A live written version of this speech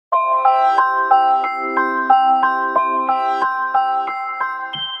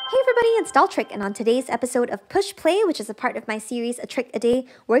everybody, it's dolltr, and on today's episode of Push Play, which is a part of my series A Trick a Day,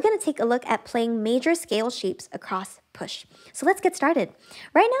 we're going to take a look at playing major scale shapes across push. So let's get started.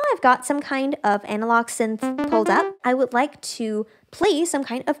 Right now I've got some kind of analog synth pulled up. I would like to play some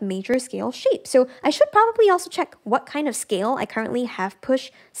kind of major scale shape. So I should probably also check what kind of scale I currently have push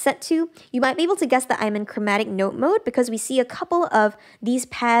set to. You might be able to guess that I'm in chromatic note mode because we see a couple of these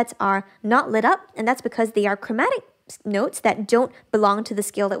pads are not lit up, and that's because they are chromatic notes that don't belong to the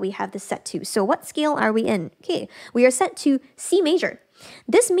scale that we have this set to. So what scale are we in? Okay, we are set to C major.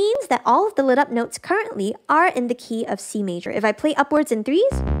 This means that all of the lit up notes currently are in the key of C major. If I play upwards in threes,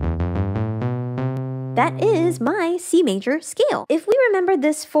 that is my C major scale. If we remember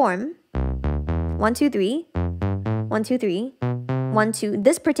this form, 1, 2, 3, 1, 2, 3, 1, 2,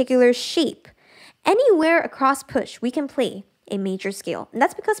 this particular shape, anywhere across push, we can play a major scale. And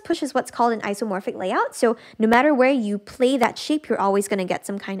that's because push is what's called an isomorphic layout. So no matter where you play that shape, you're always going to get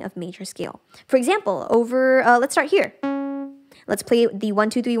some kind of major scale. For example, over, let's start here. Let's play the 1,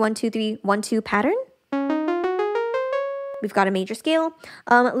 2, 3, 1, 2, 3, 1, 2 pattern. We've got a major scale.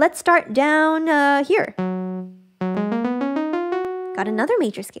 Let's start down here. Got another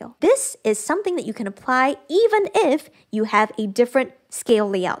major scale. This is something that you can apply even if you have a different scale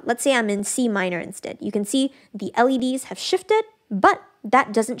layout. Let's say I'm in C minor instead. You can see the LEDs have shifted, but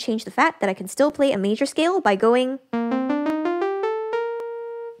that doesn't change the fact that I can still play a major scale by going.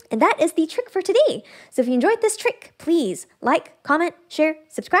 And that is the trick for today. So if you enjoyed this trick, please like, comment, share,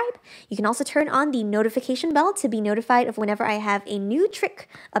 subscribe. You can also turn on the notification bell to be notified of whenever I have a new trick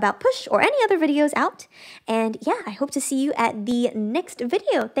about push or any other videos out. And yeah, I hope to see you at the next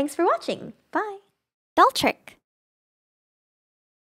video. Thanks for watching. Bye. dolltr.